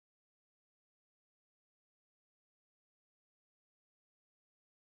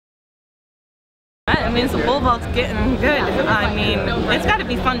mean, the pole vault's getting good. I mean, it's got to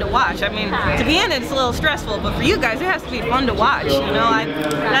be fun to watch. I mean, to be in it's a little stressful, but for you guys, it has to be fun to watch. You know,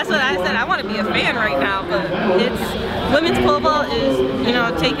 that's what I said. I want to be a fan right now, but women's pole vault is, you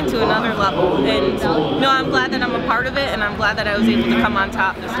know, taken to another level. And you know, I'm glad that I'm a part of it, and I'm glad that I was able to come on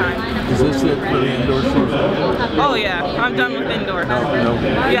top this time. Is this it for the indoor season? Oh yeah, I'm done with indoor. No.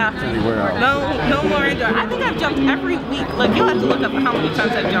 Yeah. Anywhere else? No more indoor. I think I've jumped every week. Like, you'll have to look up how many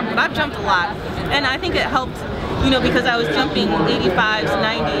times I've jumped, but I've jumped a lot. And I think it helped, you know, because I was jumping 85s,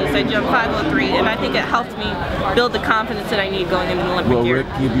 90s, I jumped 503, and I think it helped me build the confidence that I need going into the Olympic year. Will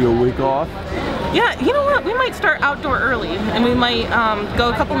Rick give you a week off? Yeah, you know what? We might start outdoor early, and we might go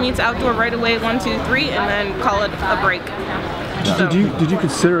a couple meets outdoor right away, 1, 2, 3, and then call it a break. So. Did you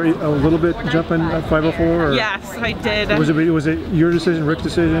consider a little bit jumping at 504? Or yes, I did. Was it your decision, Rick's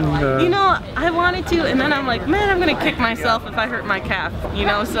decision? You know, I wanted to, and then I'm like, man, I'm gonna kick myself if I hurt my calf. You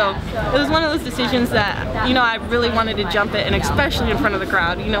know, so it was one of those decisions that, you know, I really wanted to jump it, and especially in front of the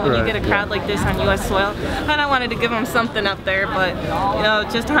crowd. You know, when you get a crowd like this on U.S. soil, and I wanted to give them something up there. But you know,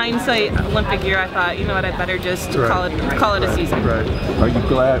 just hindsight, Olympic year, I thought, you know what, I better just call it a season. Right. Are you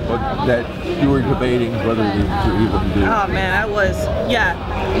glad that you were debating whether to even do? Oh man, I was. Yeah,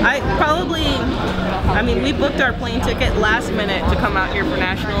 I mean, we booked our plane ticket last minute to come out here for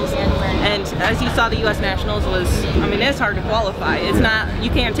nationals, and as you saw, the U.S. nationals was, I mean, it's hard to qualify. It's not, you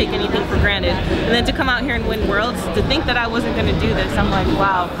can't take anything for granted. And then to come out here and win worlds, to think that I wasn't going to do this, I'm like,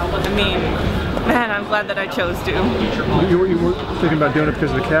 wow. I mean, man, I'm glad that I chose to. You were thinking about doing it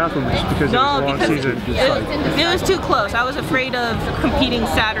because of the calf, or just because it was a long season? It was too close. I was afraid of competing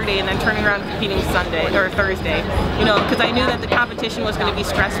Saturday and then turning around and competing Sunday or Thursday. You know, because I knew that the competition was going to be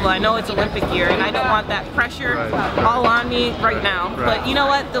stressful. I know it's Olympic year, and I don't want that pressure all on me right now. But you know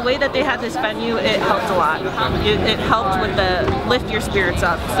what? The way that they had this venue, it helped a lot. It helped with the lift your spirits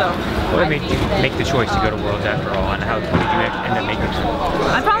up. So. What made you make the choice to go to Worlds after all, and how did you end up making it?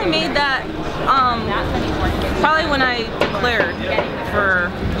 I probably made that probably when I declared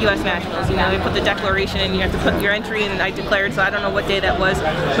for U.S. Nationals. You know, they put the declaration in, you have to put your entry, and I declared, so I don't know what day that was.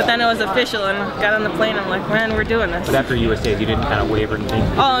 But then it was official, and got on the plane, I'm like, man, we're doing this. But after U.S. days, you didn't kind of waver and think?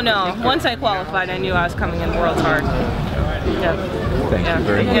 Oh no, once I qualified, I knew I was coming in Worlds hard. Yeah. Thank you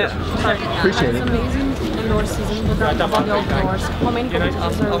very much. Yeah. Appreciate it. It's amazing indoor season, but not about the outdoors. How many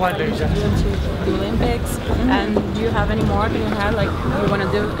competitions are you doing to the Olympics? And do you have any more in your head, like you want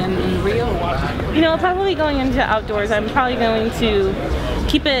to do in Rio? You know, probably going into outdoors, I'm probably going to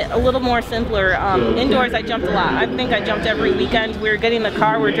keep it a little more simpler. Indoors, I jumped a lot. I think I jumped every weekend. We were getting in the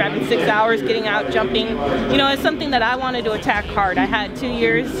car, we were driving 6 hours, getting out, jumping. You know, it's something that I wanted to attack hard. I had 2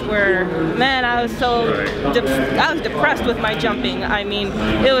 years where, man, I was depressed with my jumping. I mean,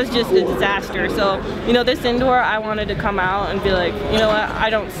 it was just a disaster. So, you know, this indoor, I wanted to come out and be like, you know what, I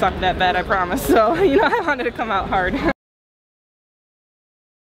don't suck that bad, I promise. So, you know, I wanted to come out hard.